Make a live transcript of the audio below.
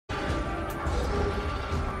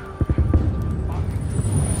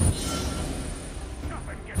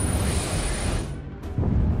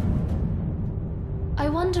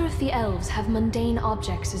the elves have mundane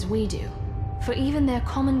objects as we do, for even their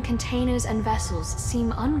common containers and vessels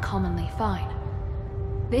seem uncommonly fine.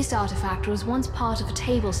 This artifact was once part of a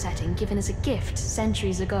table setting given as a gift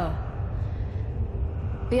centuries ago.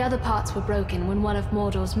 The other parts were broken when one of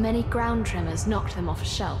Mordor's many ground tremors knocked them off a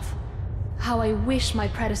shelf. How I wish my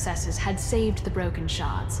predecessors had saved the broken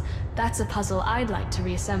shards. That's a puzzle I'd like to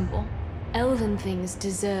reassemble. Elven things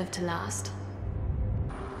deserve to last.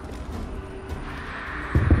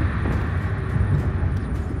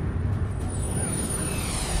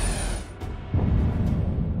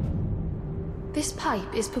 This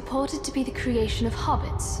pipe is purported to be the creation of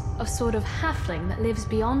hobbits, a sort of halfling that lives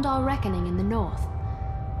beyond our reckoning in the north.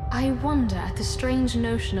 I wonder at the strange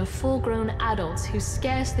notion of full-grown adults who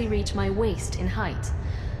scarcely reach my waist in height.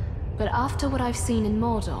 But after what I've seen in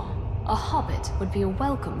Mordor, a hobbit would be a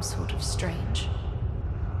welcome sort of strange.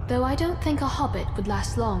 Though I don't think a hobbit would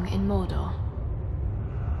last long in Mordor.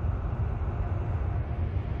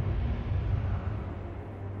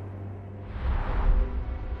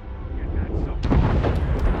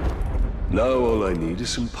 Now all I need is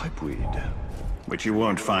some pipeweed. Which you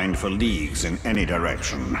won't find for leagues in any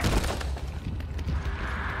direction.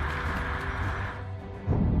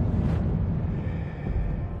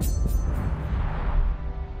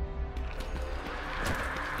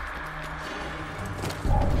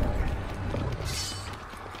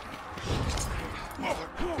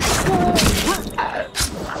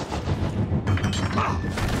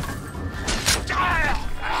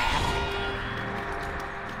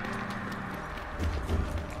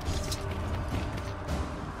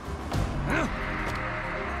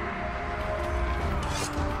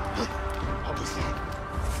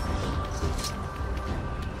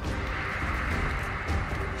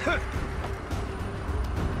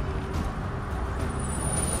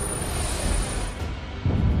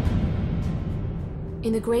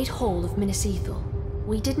 In the Great Hall of Minas Ithil,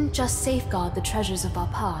 we didn't just safeguard the treasures of our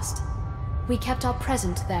past. We kept our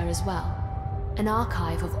present there as well, an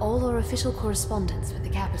archive of all our official correspondence with the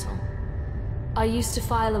capital. I used to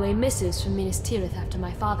file away missives from Minas Tirith after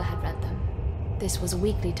my father had read them. This was a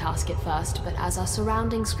weekly task at first, but as our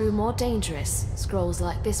surroundings grew more dangerous, scrolls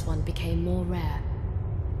like this one became more rare.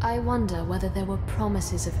 I wonder whether there were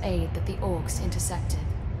promises of aid that the Orcs intercepted,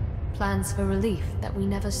 plans for relief that we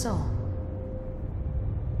never saw.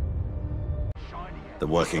 The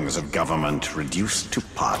workings of government reduced to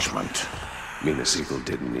parchment. Minas Ithil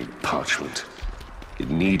didn't need parchment. It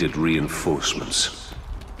needed reinforcements.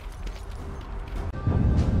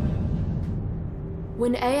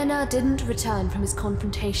 When Eonar didn't return from his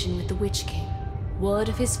confrontation with the Witch King, word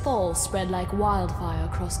of his fall spread like wildfire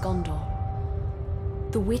across Gondor.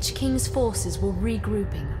 The Witch King's forces were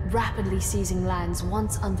regrouping, rapidly seizing lands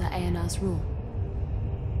once under Eonar's rule.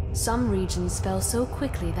 Some regions fell so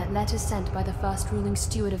quickly that letters sent by the first ruling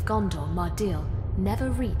steward of Gondor, Mardil, never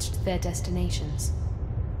reached their destinations.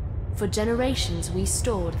 For generations we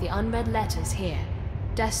stored the unread letters here,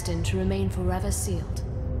 destined to remain forever sealed.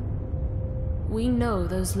 We know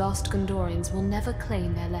those lost Gondorians will never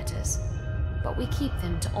claim their letters, but we keep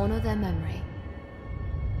them to honor their memory.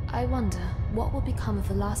 I wonder what will become of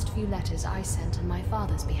the last few letters I sent on my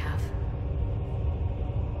father's behalf.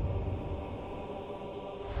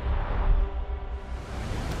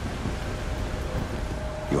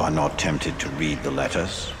 You are not tempted to read the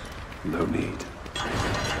letters? No need.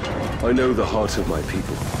 I know the heart of my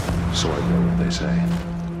people, so I know what they say.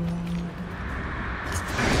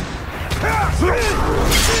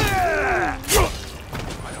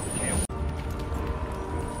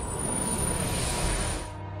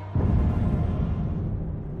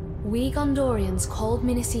 We Gondorians called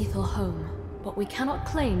Minas Ithil home, but we cannot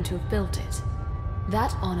claim to have built it.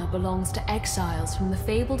 That honor belongs to exiles from the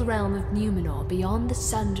fabled realm of Numenor beyond the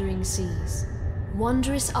sundering seas.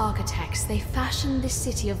 Wondrous architects, they fashioned this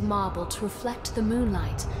city of marble to reflect the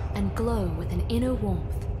moonlight and glow with an inner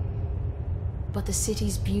warmth. But the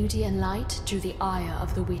city's beauty and light drew the ire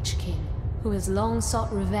of the Witch King, who has long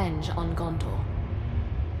sought revenge on Gondor.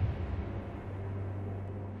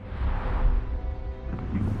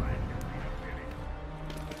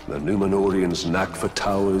 The Numenorians' knack for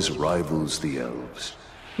towers rivals the elves.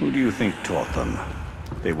 Who do you think taught them?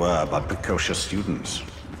 They were but precocious students.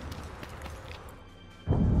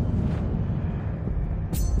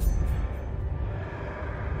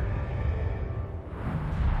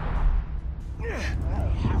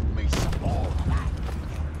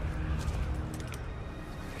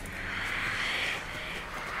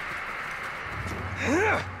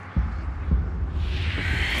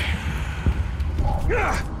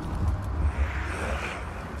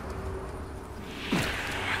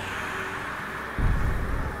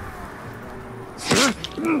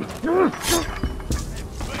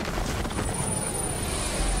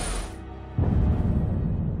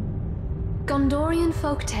 Gondorian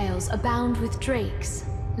folktales abound with drakes,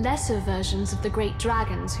 lesser versions of the great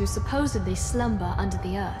dragons who supposedly slumber under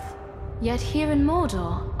the earth. Yet here in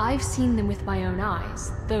Mordor, I've seen them with my own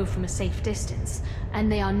eyes, though from a safe distance,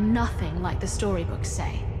 and they are nothing like the storybooks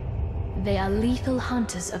say. They are lethal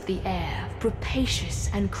hunters of the air,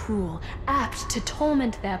 rapacious and cruel, apt to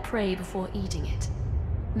torment their prey before eating it.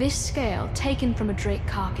 This scale, taken from a drake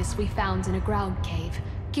carcass we found in a ground cave,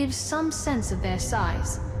 gives some sense of their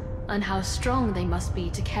size, and how strong they must be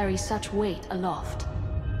to carry such weight aloft.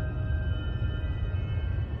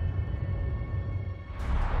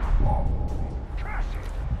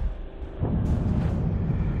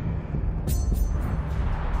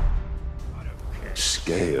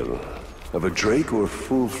 Scale of a drake or a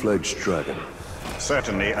full-fledged dragon?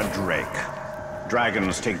 Certainly a drake.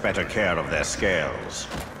 Dragons take better care of their scales.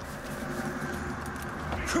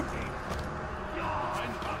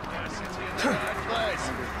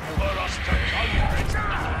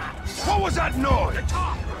 What was that noise?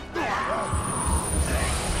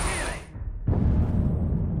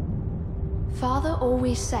 Father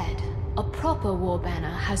always said, a proper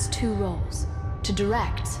warbanner has two roles, to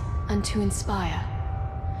direct and to inspire.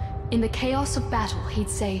 In the chaos of battle, he'd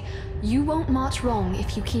say, you won't march wrong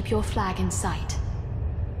if you keep your flag in sight.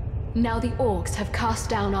 Now the Orcs have cast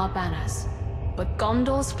down our banners, but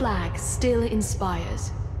Gondor's flag still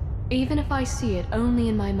inspires, even if I see it only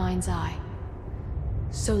in my mind's eye.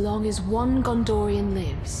 So long as one Gondorian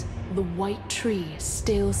lives, the white tree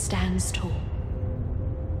still stands tall.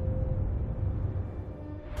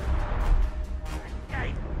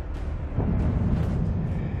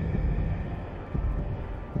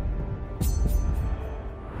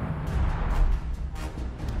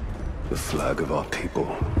 The flag of our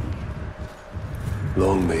people.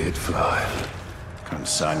 Long may it fly.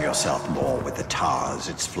 Concern yourself more with the towers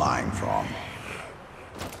it's flying from.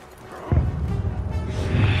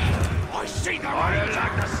 I see the I don't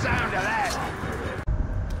like the sound of that!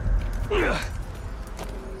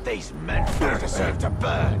 These men deserve to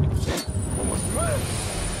burn!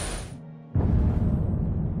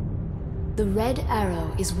 The Red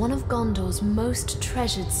Arrow is one of Gondor's most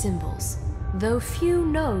treasured symbols, though few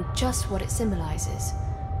know just what it symbolizes.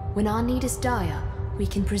 When our need is dire, we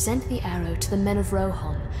can present the arrow to the men of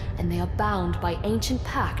Rohan, and they are bound by ancient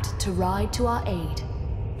pact to ride to our aid.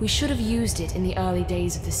 We should have used it in the early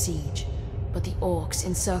days of the siege, but the Orcs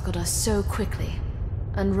encircled us so quickly,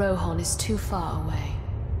 and Rohan is too far away.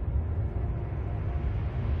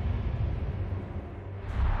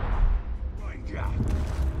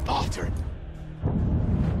 After it!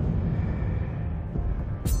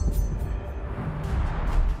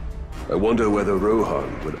 I wonder whether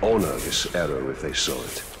Rohan would honor this arrow if they saw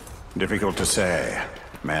it. Difficult to say.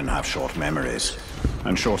 Men have short memories,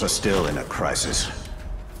 and shorter still in a crisis.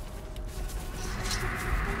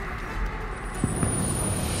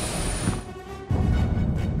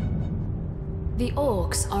 The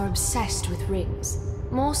Orcs are obsessed with rings,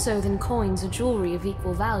 more so than coins or jewelry of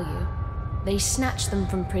equal value. They snatch them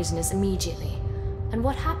from prisoners immediately, and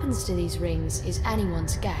what happens to these rings is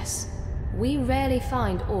anyone's guess. We rarely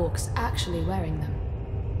find Orcs actually wearing them.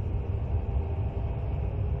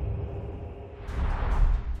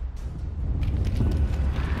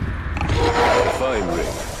 Fine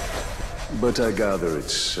ring, but I gather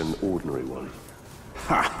it's an ordinary one.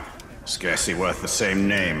 Ha! Scarcely worth the same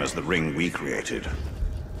name as the ring we created.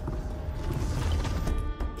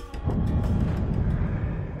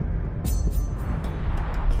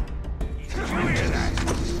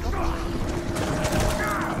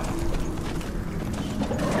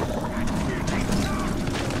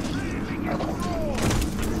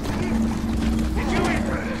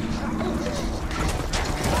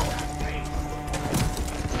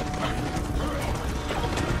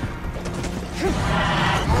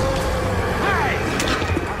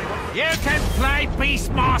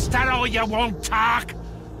 Beastmaster all you won't talk,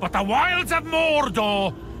 but the wilds of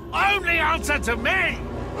Mordor only answer to me!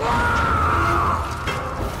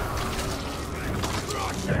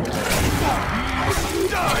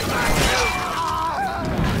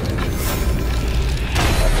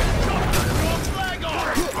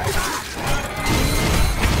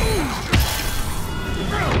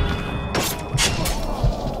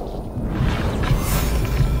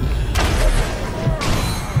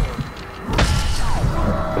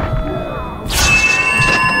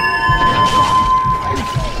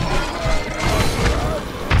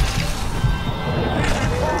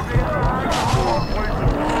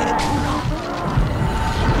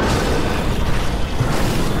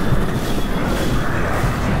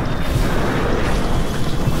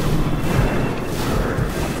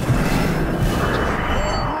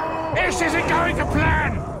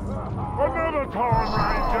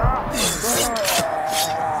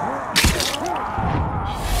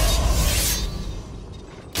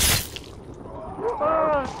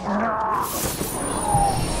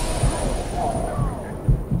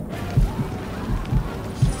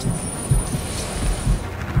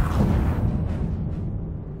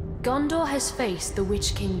 Gondor has faced the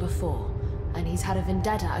Witch King before, and he's had a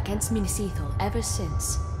vendetta against Minas Ithil ever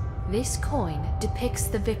since. This coin depicts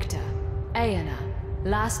the victor, Eärnur,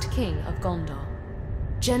 last king of Gondor.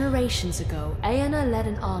 Generations ago, Eärnur led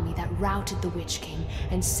an army that routed the Witch King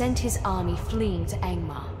and sent his army fleeing to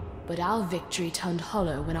Angmar. But our victory turned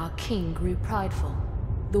hollow when our king grew prideful.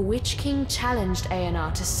 The Witch King challenged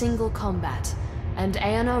Eärnur to single combat, and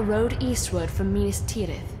Eärnur rode eastward from Minas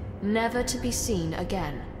Tirith, never to be seen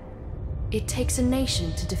again. It takes a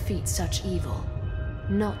nation to defeat such evil,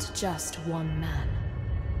 not just one man.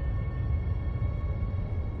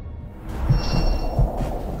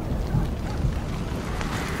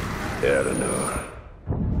 Eärnur.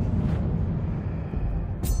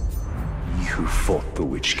 You fought the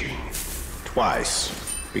Witch King. Twice,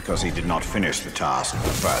 because he did not finish the task the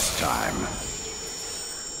first time.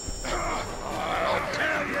 I'll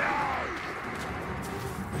tell you!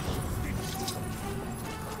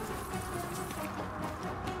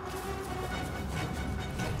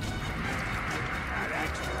 That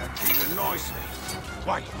extra annoys me.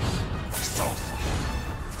 Wait, stop.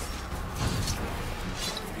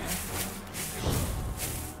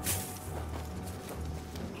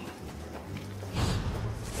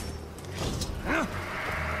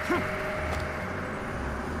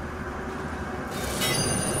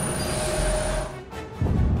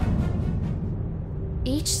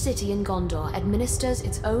 Each city in Gondor administers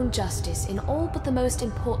its own justice in all but the most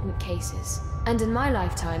important cases. And in my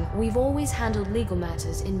lifetime, we've always handled legal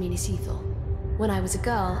matters in Minas Ithil. When I was a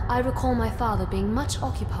girl, I recall my father being much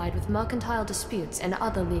occupied with mercantile disputes and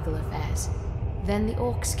other legal affairs. Then the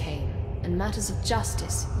Orcs came, and matters of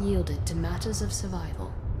justice yielded to matters of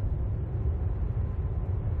survival.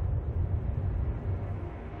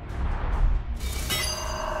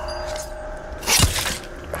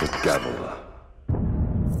 The gavel.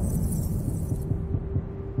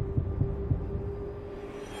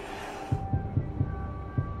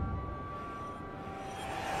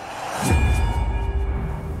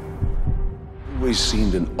 Always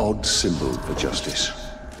seemed an odd symbol for justice.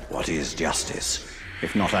 What is justice,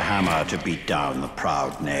 if not a hammer to beat down the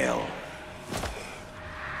proud nail?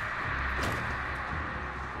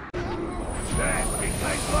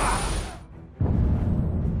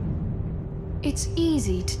 It's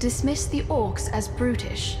easy to dismiss the Orcs as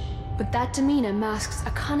brutish, but that demeanor masks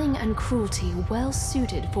a cunning and cruelty well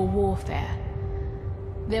suited for warfare.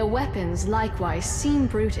 Their weapons likewise seem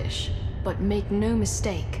brutish, but make no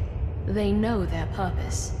mistake, they know their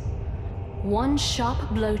purpose. One sharp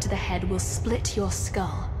blow to the head will split your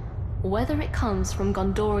skull, whether it comes from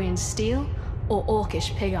Gondorian steel or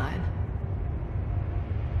Orcish pig iron.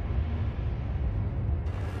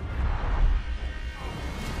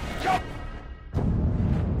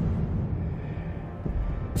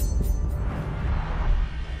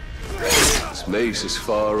 This mace is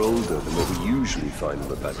far older than what we usually find on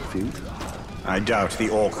the battlefield. I doubt the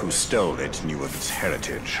orc who stole it knew of its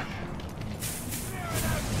heritage.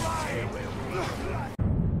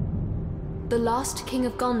 The last king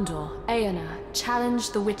of Gondor, Eärnur,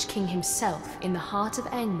 challenged the Witch King himself in the heart of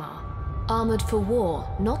Angmar. Armored for war,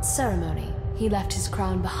 not ceremony, he left his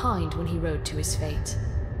crown behind when he rode to his fate.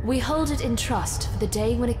 We hold it in trust for the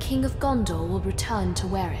day when a king of Gondor will return to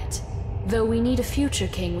wear it, though we need a future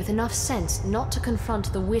king with enough sense not to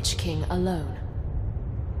confront the Witch King alone.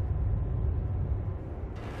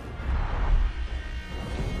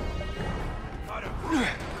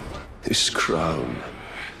 This crown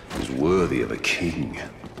is worthy of a king.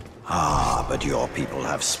 Ah, but your people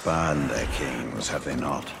have spurned their kings, have they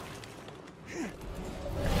not?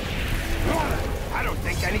 I don't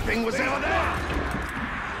think anything was ever there!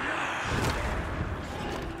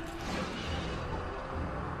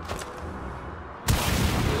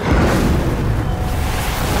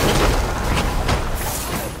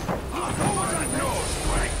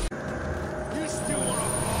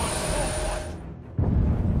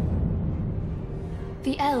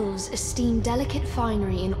 The elves esteem delicate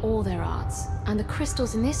finery in all their arts, and the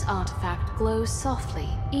crystals in this artifact glow softly,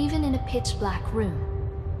 even in a pitch-black room.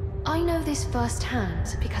 I know this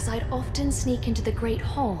firsthand because I'd often sneak into the Great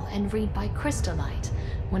Hall and read by crystal light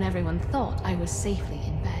when everyone thought I was safely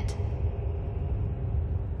in bed.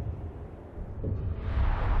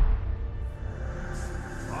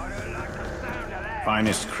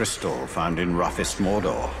 Finest crystal found in roughest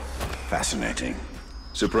Mordor. Fascinating.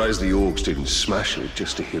 Surprised the Orcs didn't smash it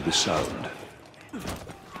just to hear the sound.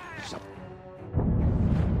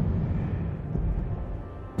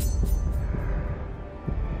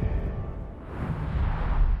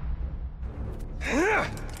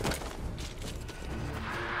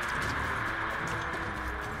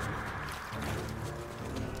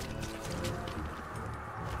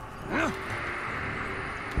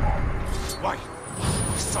 Why?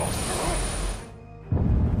 So.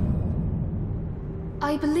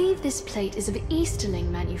 I believe this plate is of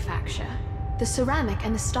Easterling manufacture. The ceramic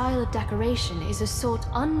and the style of decoration is a sort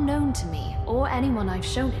unknown to me or anyone I've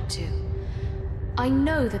shown it to. I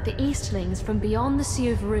know that the Easterlings from beyond the Sea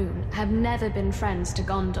of Rune have never been friends to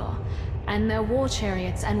Gondor, and their war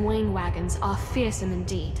chariots and wain wagons are fearsome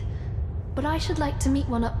indeed. But I should like to meet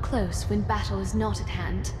one up close when battle is not at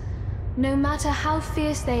hand. No matter how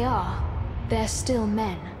fierce they are, they're still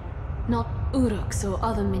men, not Orcs or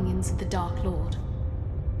other minions of the Dark Lord.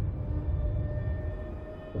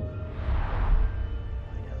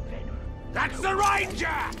 That's the Ranger!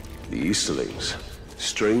 The Easterlings,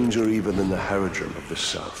 stranger even than the Haradrim of the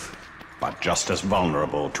South. But just as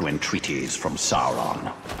vulnerable to entreaties from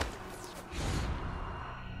Sauron.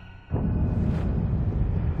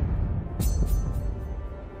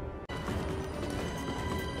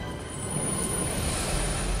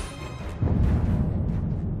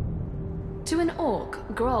 To an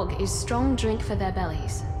orc, grog is strong drink for their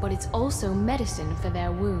bellies, but it's also medicine for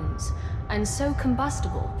their wounds, and so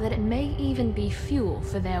combustible that it may even be fuel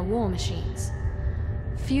for their war machines.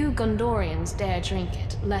 Few Gondorians dare drink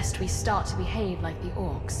it, lest we start to behave like the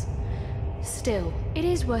orcs. Still, it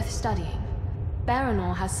is worth studying.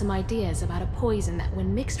 Baranor has some ideas about a poison that,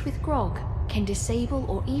 when mixed with grog, can disable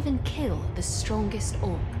or even kill the strongest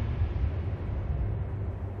orc.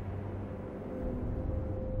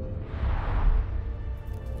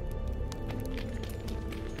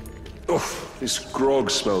 Oof, this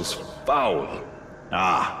grog smells foul.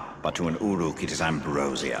 Ah, but to an Uruk it is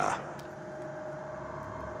ambrosia.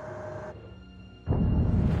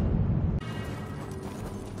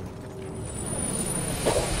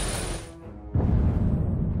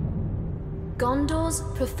 Gondor's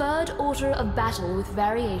preferred order of battle with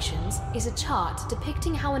variations is a chart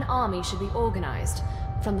depicting how an army should be organized,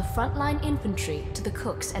 from the frontline infantry to the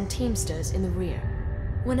cooks and teamsters in the rear.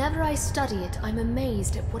 Whenever I study it, I'm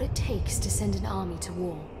amazed at what it takes to send an army to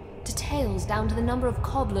war. Details down to the number of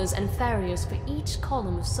cobblers and farriers for each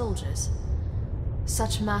column of soldiers.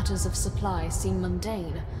 Such matters of supply seem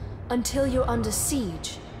mundane, until you're under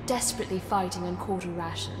siege, desperately fighting on quarter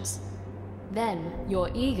rations. Then,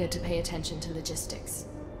 you're eager to pay attention to logistics.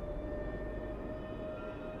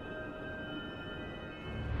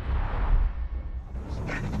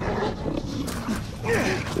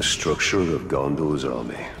 The structure of Gondor's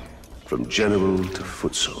army, from general to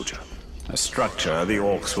foot soldier. A structure the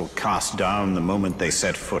Orcs will cast down the moment they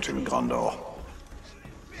set foot in Gondor.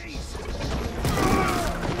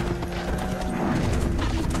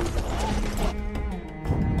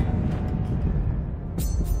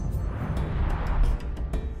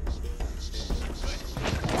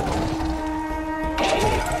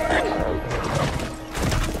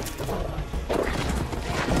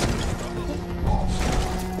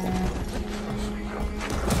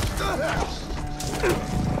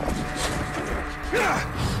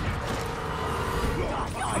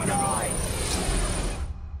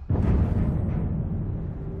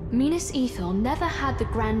 Minas Ithil never had the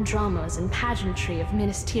grand dramas and pageantry of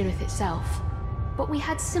Minas Tirith itself, but we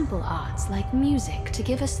had simple arts like music to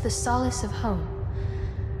give us the solace of home.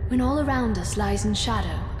 When all around us lies in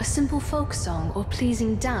shadow, a simple folk song or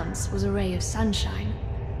pleasing dance was a ray of sunshine.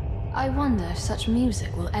 I wonder if such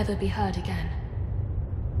music will ever be heard again.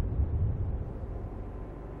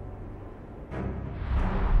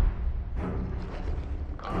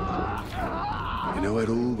 You know, I'd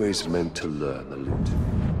always meant to learn the lute.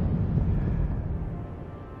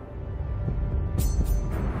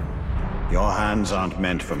 Your hands aren't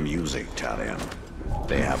meant for music, Talion.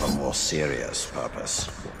 They have a more serious purpose.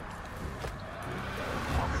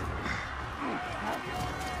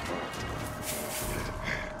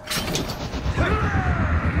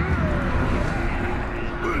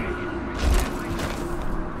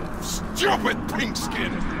 Stupid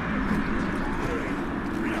pink-skin!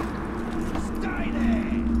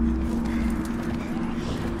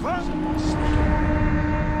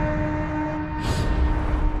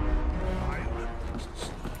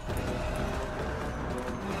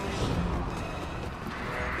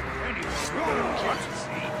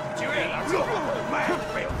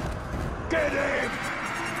 Stay there! Get in!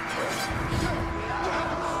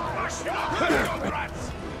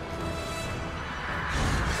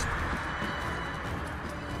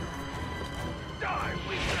 Die,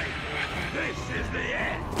 we say! This is the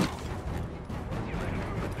end!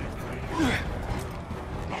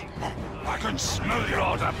 I can smell your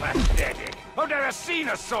order, pathetic! I've never seen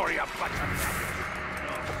a sorry a bunch of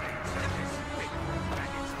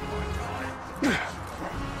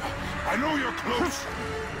I know you're close.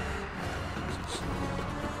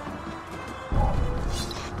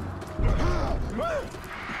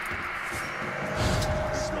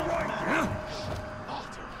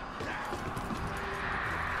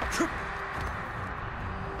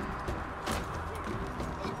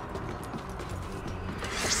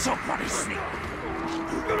 Somebody sneak.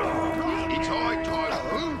 It's high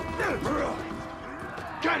time.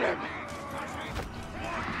 Get him!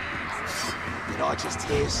 Did I just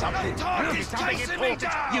hear something?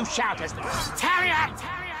 You shout as the Talion!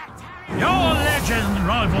 Your legend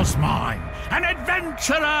rivals mine. An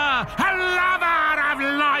adventurer, a lover of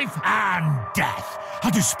life and death,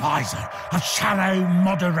 a despiser of shallow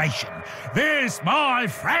moderation. This, my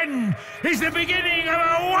friend, is the beginning of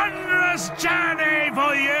a wondrous journey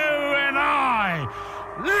for you and I.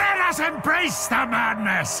 Let us embrace the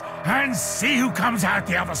madness and see who comes out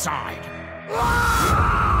the other side.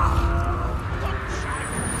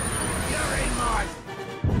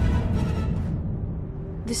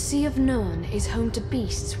 The Sea of Nurn is home to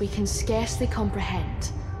beasts we can scarcely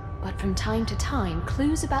comprehend, but from time to time,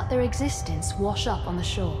 clues about their existence wash up on the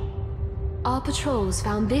shore. Our patrols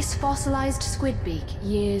found this fossilized squidbeak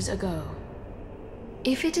years ago.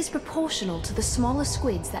 If it is proportional to the smaller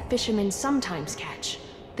squids that fishermen sometimes catch,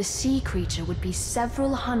 the sea creature would be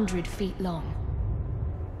several 100 feet long.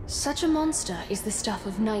 Such a monster is the stuff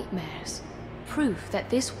of nightmares, proof that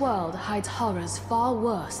this world hides horrors far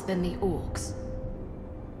worse than the Orcs.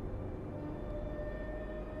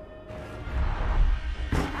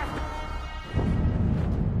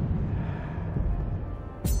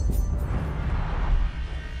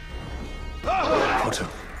 What a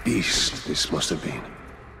beast this must have been.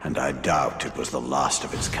 And I doubt it was the last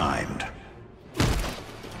of its kind.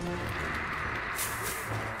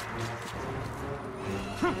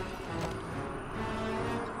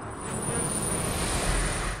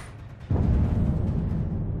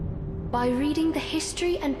 By reading the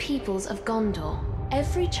history and peoples of Gondor,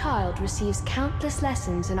 every child receives countless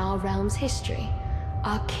lessons in our realm's history,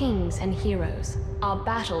 our kings and heroes, our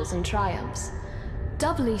battles and triumphs.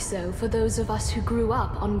 Doubly so for those of us who grew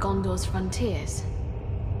up on Gondor's frontiers.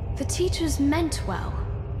 The teachers meant well.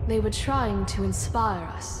 They were trying to inspire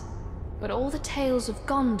us. But all the tales of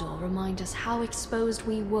Gondor remind us how exposed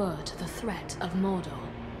we were to the threat of Mordor.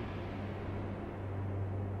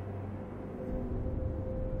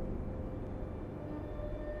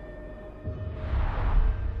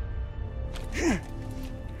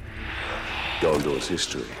 Gondor's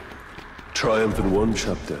history. Triumph in one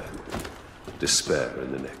chapter, despair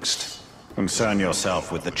in the next. Concern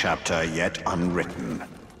yourself with the chapter yet unwritten.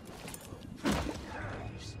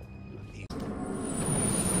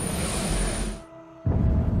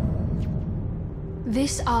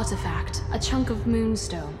 This artifact, a chunk of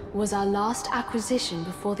moonstone, was our last acquisition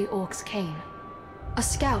before the Orcs came. A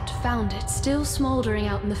scout found it still smoldering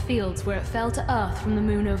out in the fields where it fell to earth from the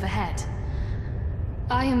moon overhead.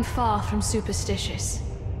 I am far from superstitious,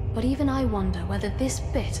 but even I wonder whether this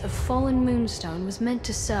bit of fallen moonstone was meant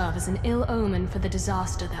to serve as an ill omen for the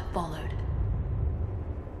disaster that followed.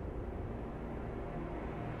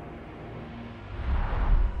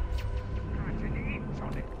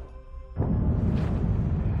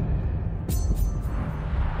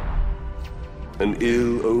 An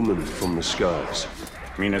ill omen from the skies.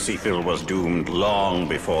 Minas Ithil was doomed long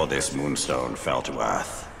before this moonstone fell to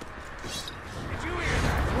earth.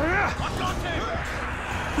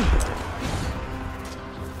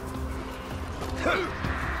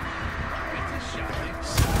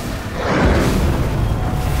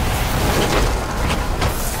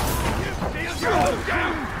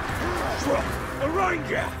 The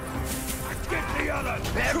ranger! Get the others!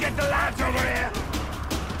 Better get the lads over here!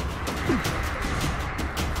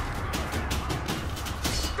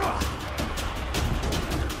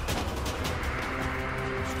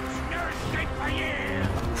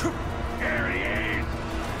 There he is!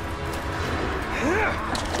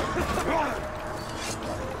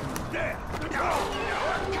 There!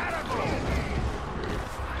 Cannibal!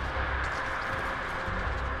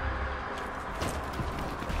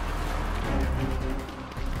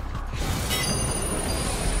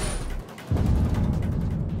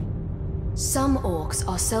 Some orcs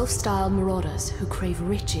are self-styled marauders who crave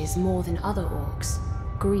riches more than other orcs.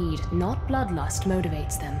 Greed, not bloodlust,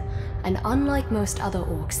 motivates them, and unlike most other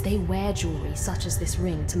orcs, they wear jewelry such as this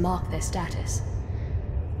ring to mark their status.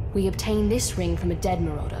 We obtained this ring from a dead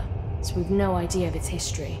marauder, so we've no idea of its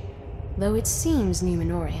history, though it seems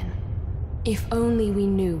Númenorian. If only we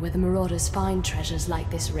knew where the marauders find treasures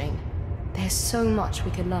like this ring. There's so much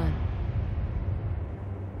we could learn.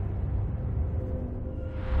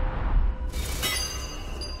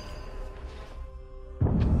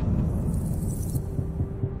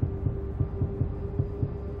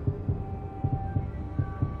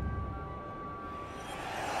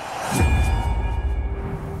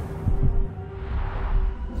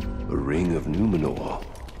 A ring of Númenor.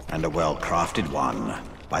 And a well-crafted one,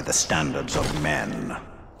 by the standards of men.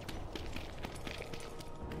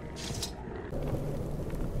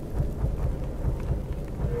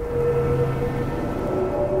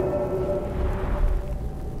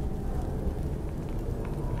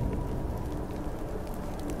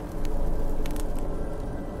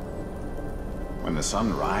 When the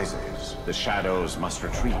sun rises, the shadows must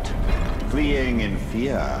retreat, fleeing in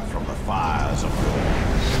fear from the fires of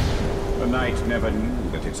war. The night never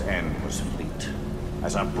knew that its end was fleet,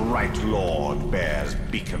 as a bright lord bears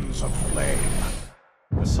beacons of flame.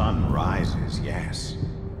 The sun rises, yes,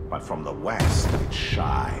 but from the west it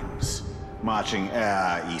shines, marching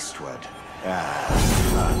e'er eastward, e'er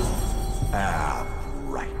eternal, e'er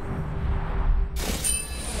bright.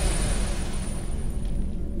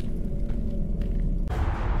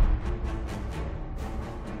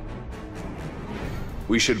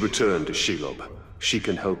 We should return to Shelob. She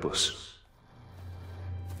can help us.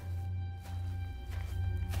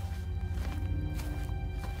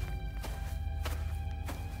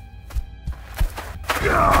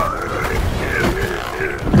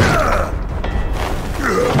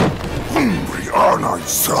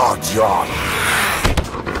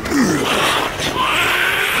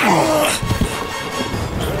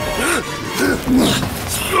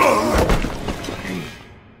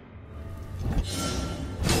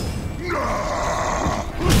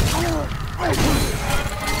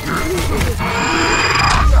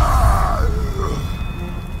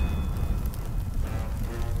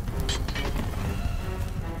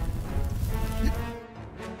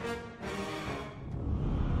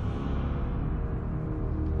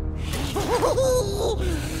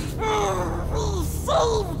 We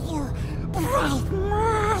saved you, Bright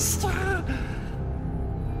Master!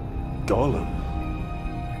 Gollum?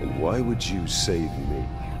 And why would you save me?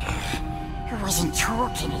 I wasn't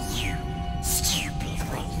talking to you, stupid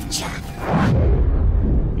ranger.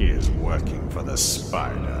 He is working for the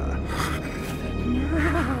spider.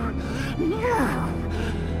 No.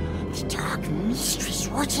 The Dark Mistress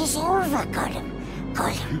watches over Gollum.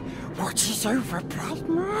 Gollum watches over Bright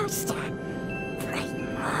Master. Bright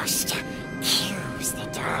Master kills the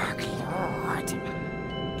Dark Lord.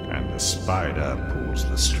 And the spider pulls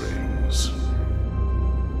the strings.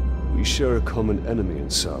 We share a common enemy in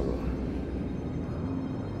Sauron.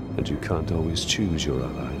 And you can't always choose your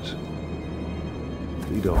allies.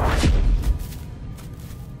 Lead on.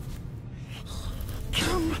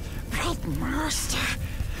 Come, Bright Master.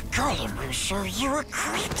 Gollum will show you a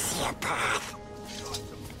creepier path.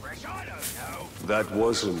 That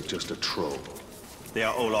wasn't just a troll. They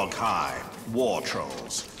are Olog High, war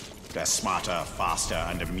trolls. They're smarter, faster,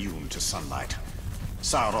 and immune to sunlight.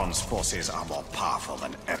 Sauron's forces are more powerful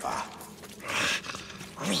than ever.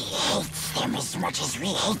 We hate them as much as we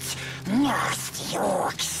hate nasty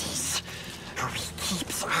Orcs. We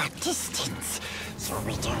keeps our distance so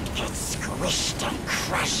we don't get squished and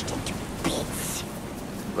crushed into bits.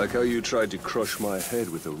 Like how you tried to crush my head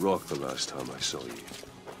with a rock the last time I saw you.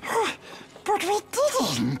 But we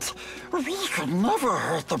didn't. We could never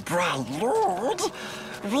hurt the Bright Lord.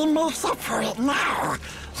 We make up for it now,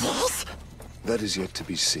 yes? That is yet to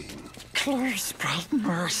be seen. Close, Bright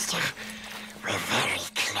Master. We're very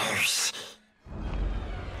close.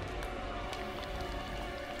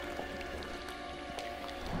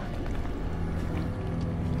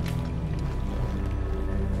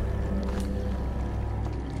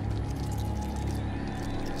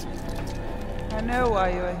 I know why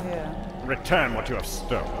you are here. Return what you have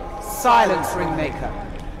stolen. Silence, Ringmaker.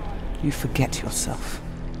 You forget yourself.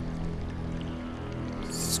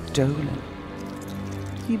 Stolen.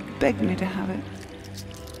 You begged me to have it.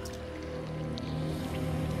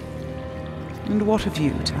 And what of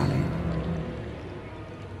you, Talion?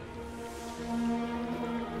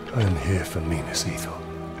 I am here for Minas Ithil.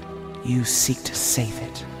 You seek to save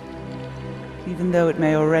it, even though it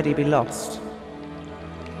may already be lost.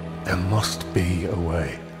 There must be a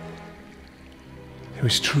way. There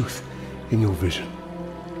is truth in your vision.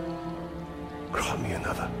 Grant me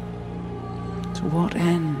another. To what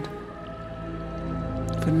end?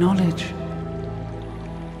 For knowledge?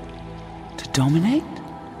 To dominate?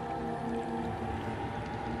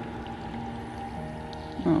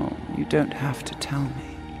 Oh, you don't have to tell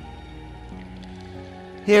me.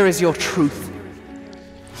 Here is your truth.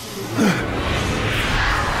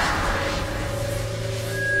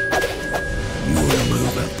 You want to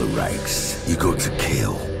move up the ranks, you got to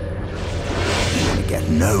kill. You want to get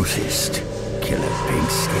noticed, kill a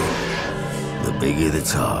pigskin. The bigger the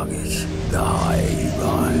target, the higher you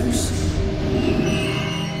rise.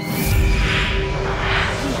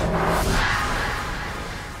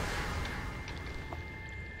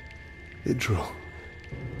 Idril.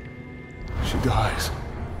 She dies.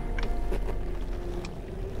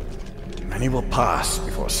 Many will pass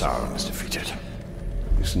before Sauron is defeated.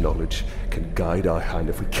 This knowledge can guide our hand.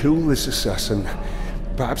 If we kill this assassin,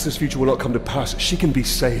 perhaps this future will not come to pass. She can be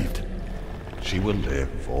saved. She will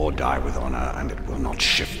live or die with honor, and it will not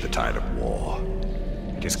shift the tide of war.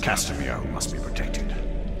 It is Castamere who must be protected.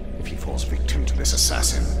 If he falls victim to this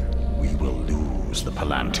assassin, we will lose the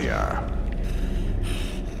Palantir.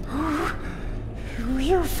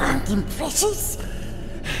 You found him precious?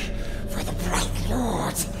 For the Bright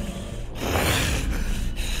Lord.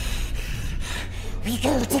 We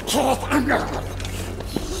go to Kirith Angle.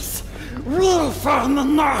 Yes, we'll find the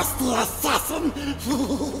nasty assassin.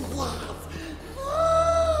 Yes.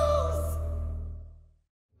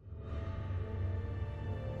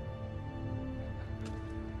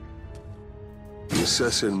 The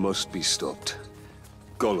assassin must be stopped.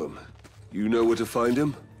 Gollum, you know where to find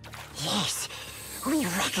him? Yes, we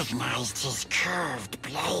recognized his curved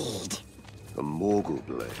blade. A Morgul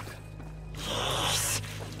blade. Yes,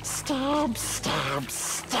 stab, stab,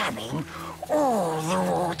 stabbing all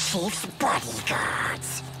the War Chief's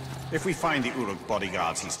bodyguards. If we find the Uruk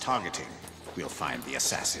bodyguards he's targeting, we'll find the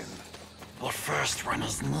assassin. The first one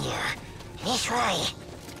is near. This way.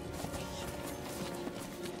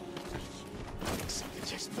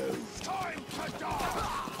 Just move. Time to die.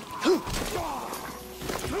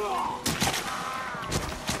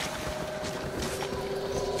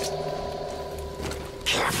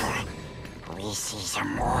 Careful. We see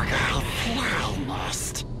some Morgai fly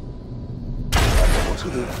nest. What are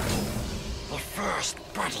the... The first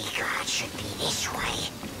bodyguard should be this way.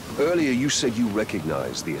 Earlier you said you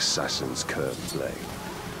recognized the assassin's curved blade.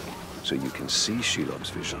 So you can see Shelob's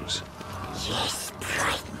visions. Yes,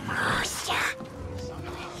 Bright Master.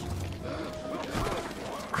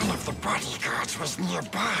 One of the bodyguards was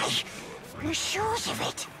nearby. We're sure of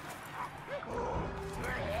it.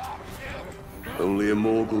 Only a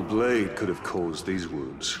Morgul blade could have caused these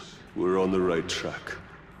wounds. We're on the right track.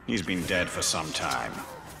 He's been dead for some time.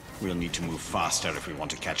 We'll need to move faster if we want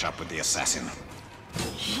to catch up with the assassin.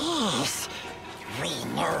 Yes. We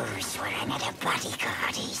knows where another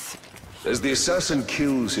bodyguard is. As the assassin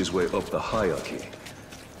kills his way up the hierarchy,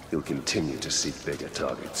 he'll continue to seek bigger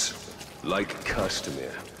targets. Like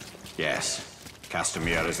Castamere. Yes.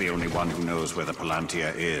 Castamere is the only one who knows where the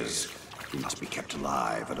Palantir is. He must be kept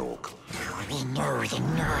alive at Orc. We know the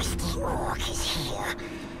nasty Orc is here,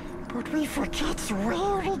 but we forget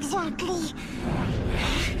where exactly.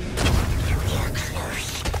 We're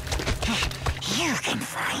close. You can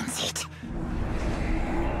find it.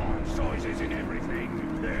 Sizes in everything.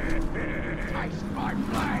 Taste my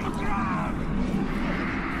blade.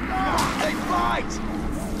 They fight!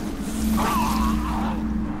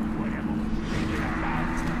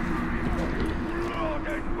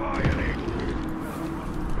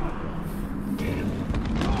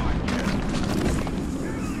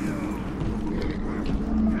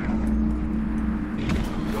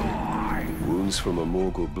 Wounds from a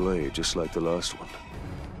Morgul blade, just like the last one.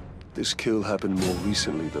 This kill happened more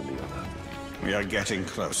recently than the other. We are getting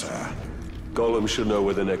closer. Gollum should know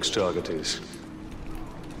where the next target is.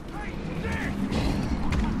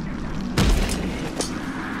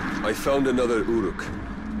 I found another Uruk.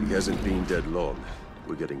 He hasn't been dead long.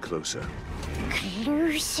 We're getting closer.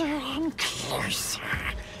 Closer and closer.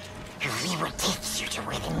 We will take you to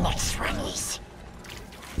where the next one is.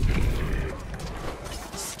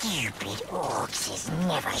 Stupid Orcs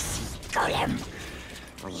never see Gollum.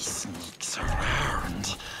 We sneaks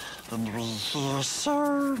around, and we hear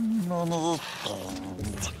so many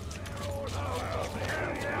things.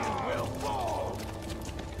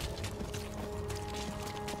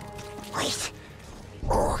 Wait,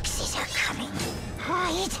 Orcs are coming.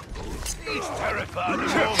 Hide. He's terrified of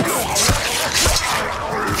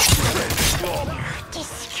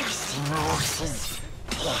Disgusting horses.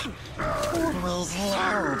 Always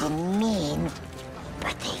loud and mean.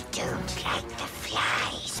 But they don't like the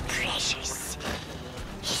flies, precious.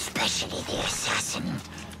 Especially the assassin.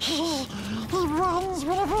 He runs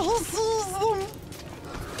whenever he sees them.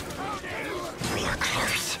 We are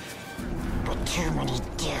close. But too many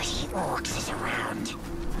dirty Orcs is around.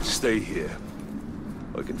 Stay here.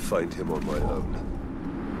 I can find him on my own.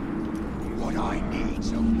 what I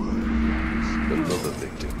need's a word. Another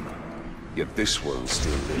victim. Yet this one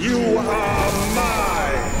still lives. You are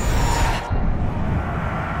mine!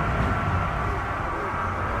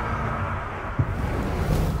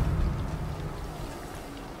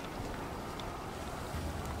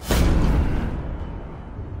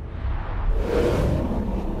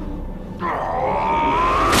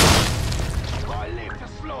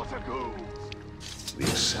 The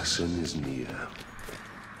assassin is near.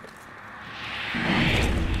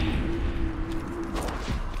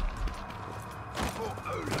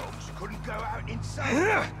 Couldn't go out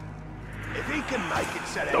inside. If he can make it,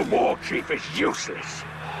 the war chief is useless.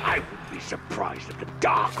 I wouldn't be surprised if the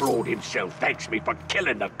Dark Lord himself thanks me for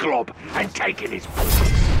killing the glob and taking his boots.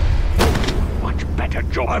 Much better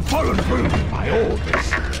job. I've followed through my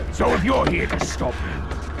orders. So if you're here to stop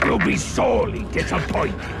me, you'll be sorely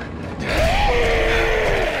disappointed.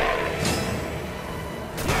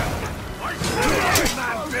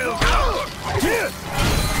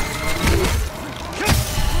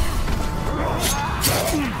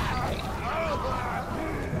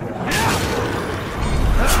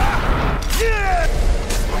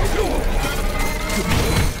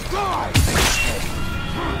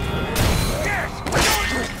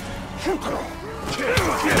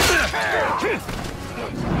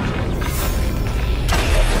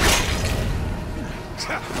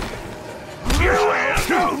 You will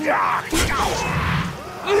go dark!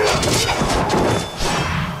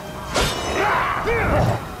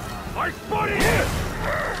 I spot it here!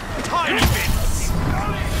 Tiny bits!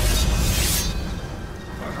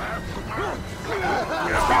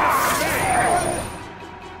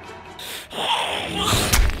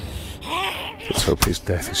 Let's hope his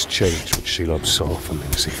death has changed what Shelob saw from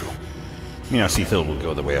Minas Ithil. Minas Ithil will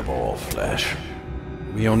go the way of all flesh.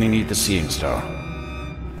 We only need the Seeing Star.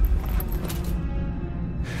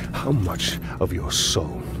 How much of your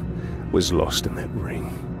soul was lost in that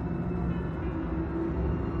ring?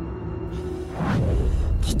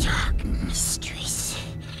 The Dark Mistress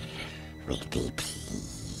will be pleased.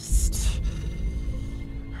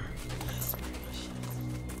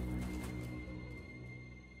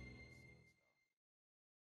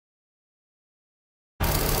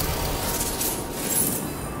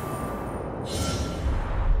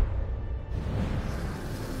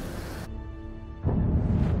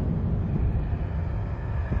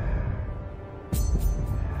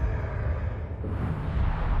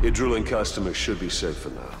 Idril and customers should be safe for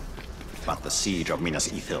now. But the siege of Minas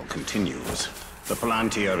Ithil continues. The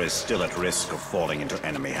Palantir is still at risk of falling into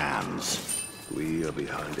enemy hands. We are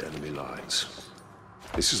behind enemy lines.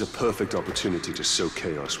 This is a perfect opportunity to sow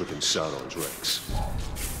chaos within Sauron's ranks.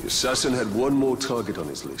 The assassin had one more target on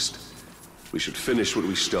his list. We should finish what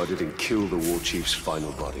we started and kill the war chief's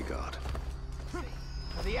final bodyguard.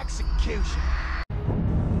 The execution.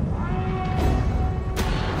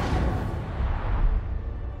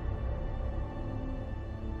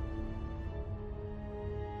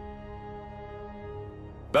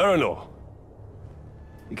 Baranor!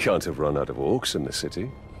 You can't have run out of orcs in the city.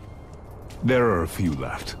 There are a few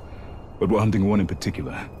left, but we're hunting one in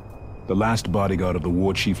particular. The last bodyguard of the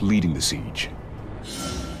war chief leading the siege.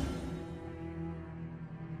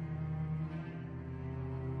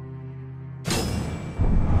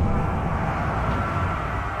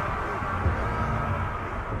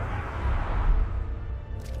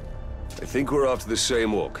 I think we're after the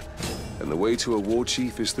same orc, and the way to a war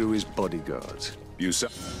chief is through his bodyguards. You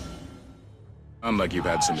sound like you've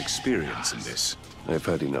had some experience in this. I've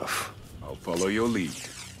had enough. I'll follow your lead.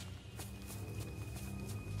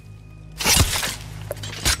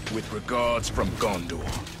 With regards from Gondor.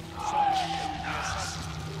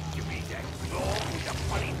 You mean that claw with the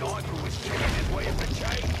funny knife who was killing his way up the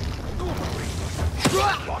chain?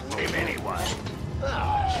 Lost him anyway.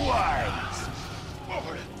 Wise.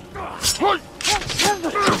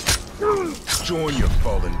 Join your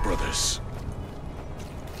fallen brothers.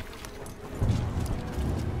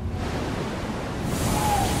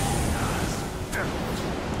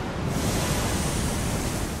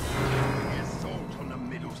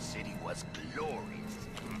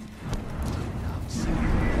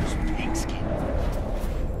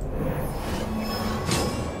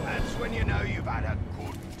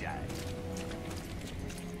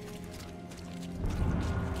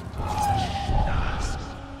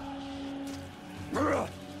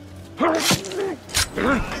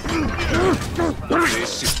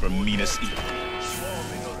 This is from Minas Ithil.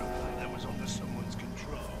 That was under someone's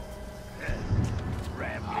control.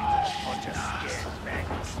 Rambling with a bunch of scared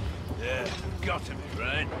maggots. Yeah, got to be,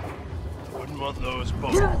 right? Wouldn't want those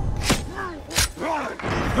bones.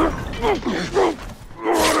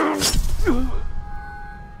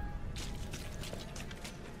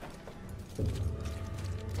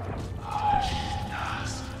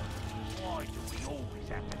 Why do we always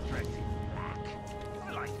have to dress in black? I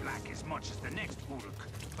like black as much as the next Uruk,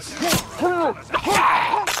 but there are other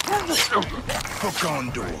colors. For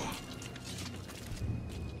Gondor.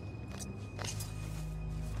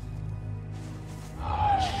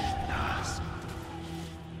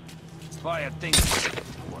 Fire things. I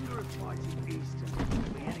wonder if fighting Eastern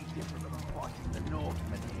will be any different than fighting the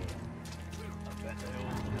Northmen here. I bet they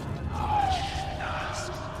all do.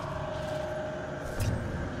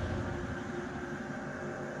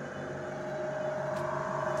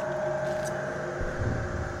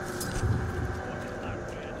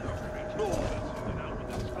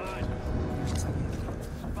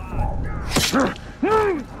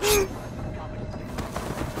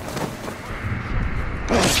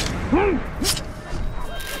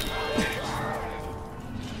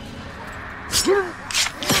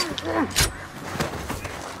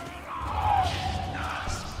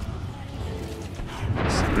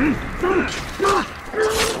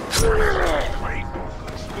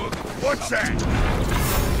 What's that?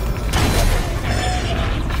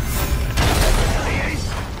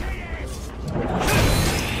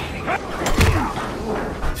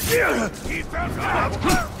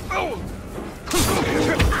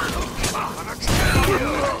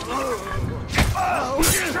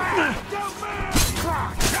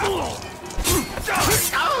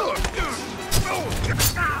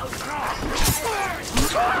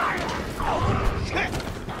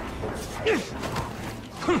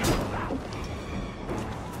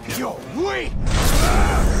 You're weak!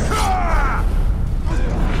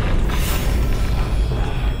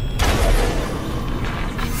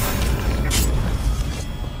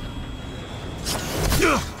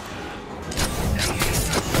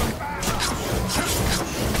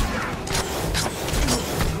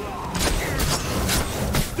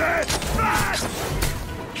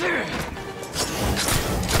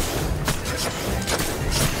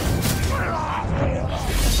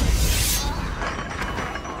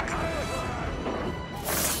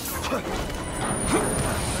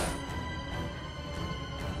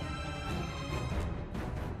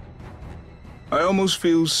 I almost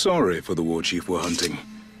feel sorry for the war chief we're hunting.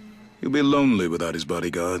 He'll be lonely without his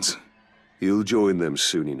bodyguards. You'll join them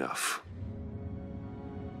soon enough.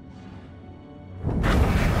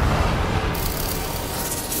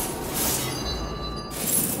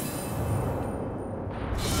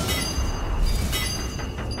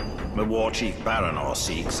 The war chief Baranor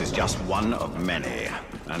seeks is just one of many,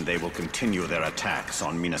 and they will continue their attacks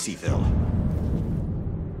on Minas Ithil.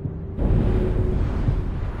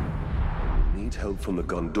 Need help from the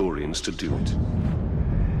Gondorians to do it.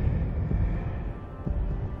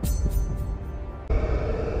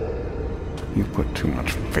 You put too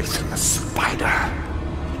much faith in the spider.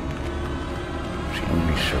 She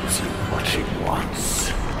only shows you what she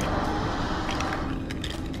wants.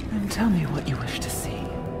 Then tell me what you wish to see.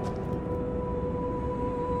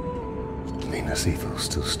 Minas Ithil's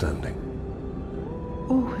still standing.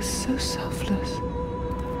 All was so selfless.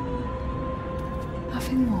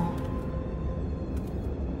 Nothing more.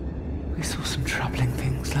 We saw some troubling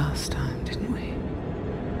things last time, didn't we?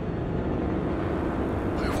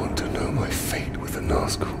 I want to know my fate with the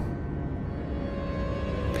Nazgul.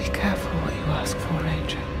 Be careful what you ask for,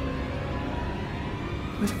 Ranger.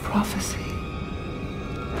 With prophecy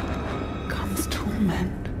comes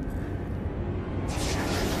torment.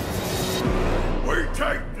 We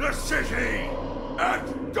take the city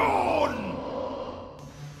at dawn!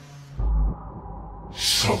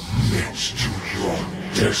 Submit to your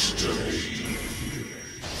destiny.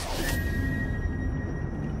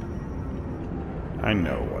 I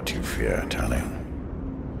know what you fear, Talion.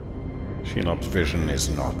 Shelob's vision is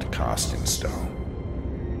not cast in stone.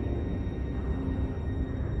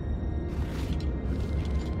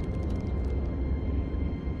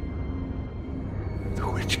 The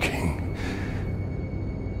Witch King.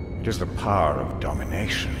 It is the power of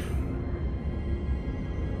domination.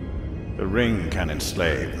 The ring can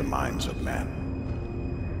enslave the minds of men.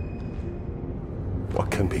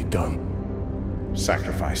 What can be done?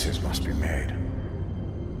 Sacrifices must be made,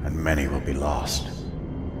 and many will be lost.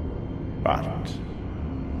 But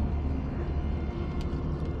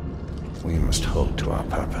we must hold to our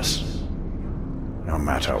purpose, no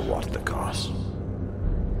matter what the cost.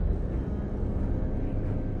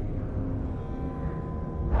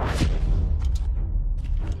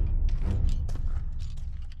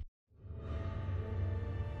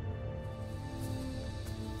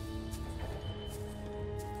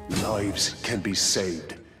 Lives can be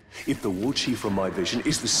saved. If the war chief from my vision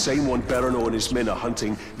is the same one Baranor and his men are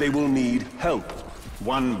hunting, they will need help.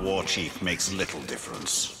 One war chief makes little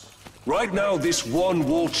difference. Right now, this one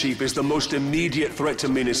war chief is the most immediate threat to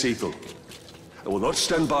Minas Ithil. I will not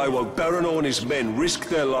stand by while Baranor and his men risk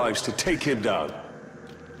their lives to take him down.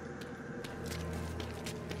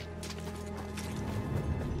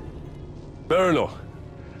 Baranor,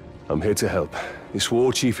 I'm here to help. This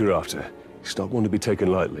war chief you're after, he's not one to be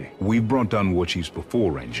taken lightly. We've brought down war chiefs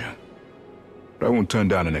before, Ranger. But I won't turn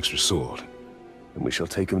down an extra sword. And we shall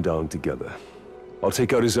take him down together. I'll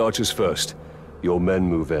take out his archers first. Your men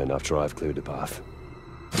move in after I've cleared the path.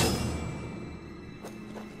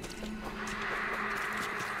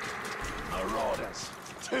 Marauders.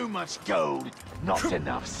 Too much gold, not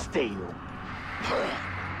enough steel.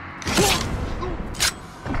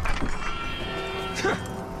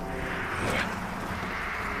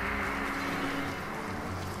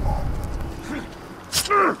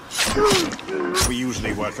 We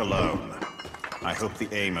usually work alone. I hope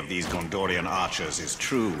the aim of these Gondorian archers is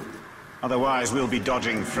true. Otherwise, we'll be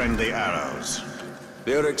dodging friendly arrows.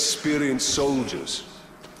 They're experienced soldiers.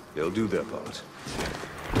 They'll do their part.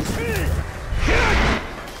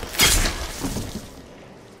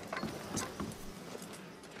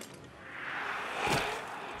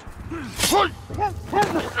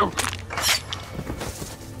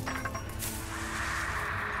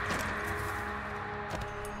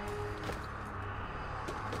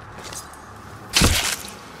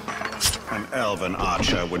 An elven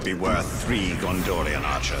archer would be worth 3 Gondorian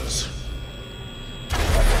archers.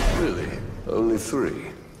 Really? Only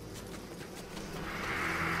 3?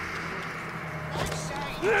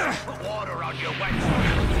 Put water on your wet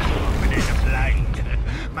sharpening a blade.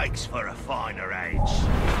 Makes for a finer edge.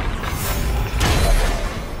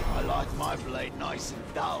 I like my blade nice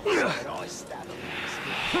and dull, so that I stab it.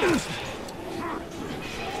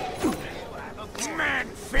 Man,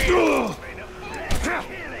 feel.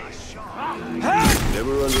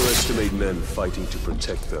 Never underestimate men fighting to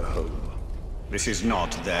protect their home. This is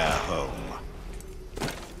not their home.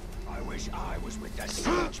 I wish I was with that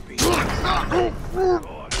siege beast.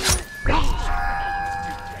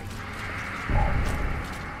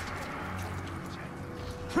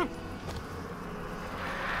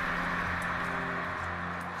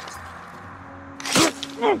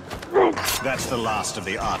 That's the last of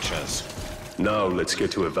the archers. Now let's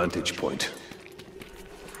get to a vantage point.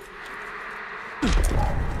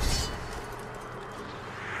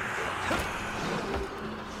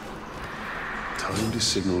 Time to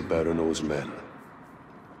signal Baranow's men.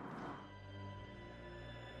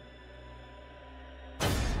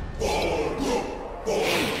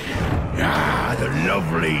 Ah, the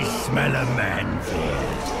lovely smell of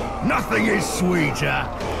manfield. Nothing is sweeter.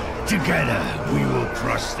 Together, we will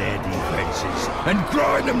crush their defenses and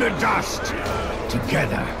grind them to dust.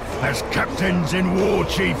 Together, as captains and war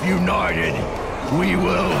chief united, we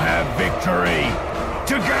will have victory.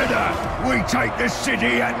 Together, we take the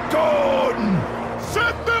city at dawn.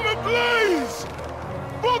 Set them ablaze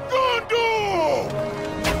for Gondor!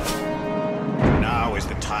 Now is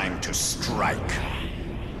the time to strike.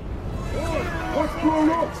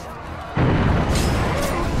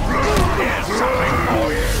 Here's something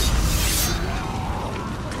for you.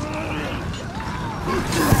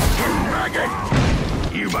 Maggot!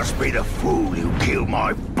 You must be the fool who killed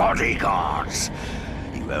my bodyguards.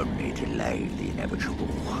 You only delayed the inevitable.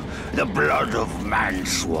 The blood of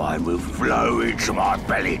man-swine will flow into my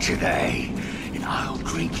belly today, and I'll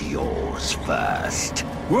drink yours first.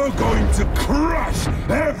 We're going to crush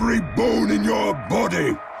every bone in your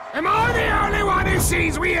body! Am I the only one who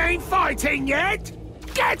sees we ain't fighting yet?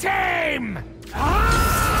 Get him!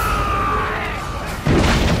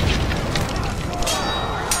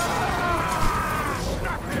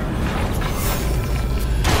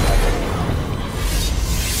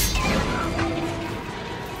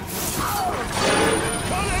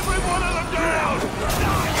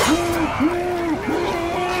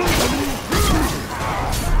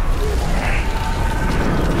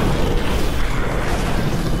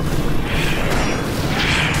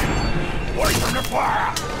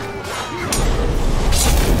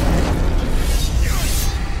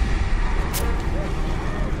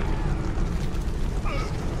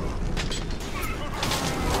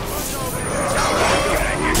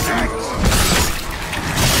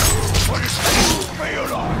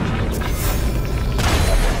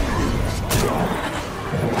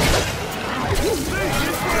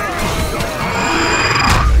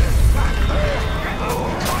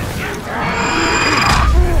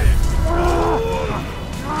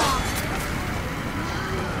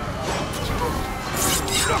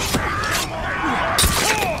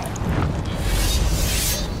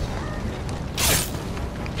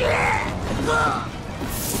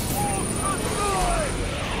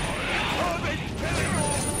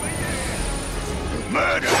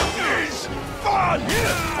 Murder is fun! You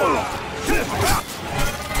lose!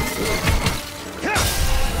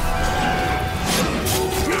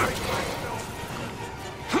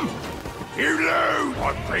 I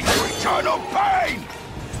bring you eternal pain!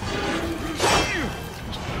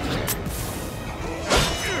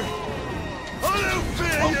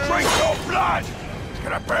 I'll drink your blood! It's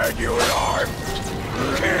gonna burn you alive!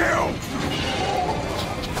 Kill!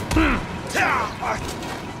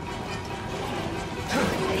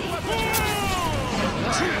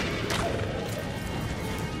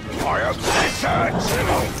 My obsession!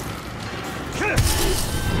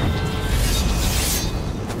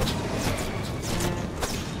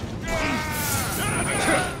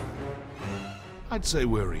 I'd say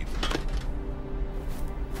we're even.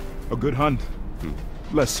 A good hunt?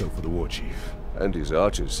 Less so for the war chief. And his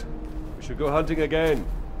archers. We should go hunting again.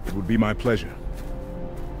 It would be my pleasure.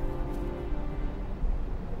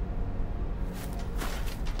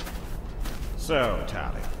 So,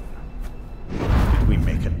 Talion, did we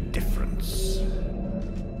make a difference?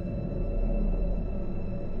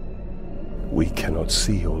 We cannot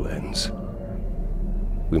see all ends.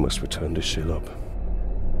 We must return to Shelob.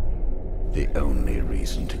 The only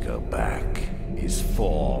reason to go back is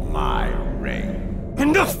for my ring.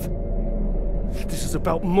 Enough! This is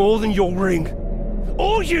about more than your ring.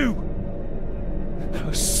 Or you!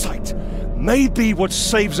 Her sight may be what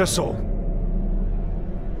saves us all.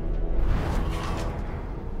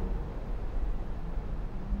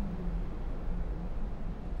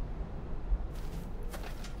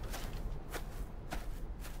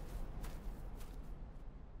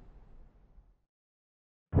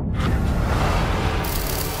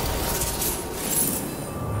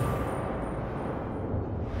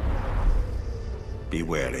 Be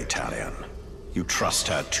wary, Talion. You trust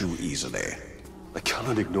her too easily. I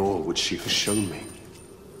cannot ignore what she has shown me.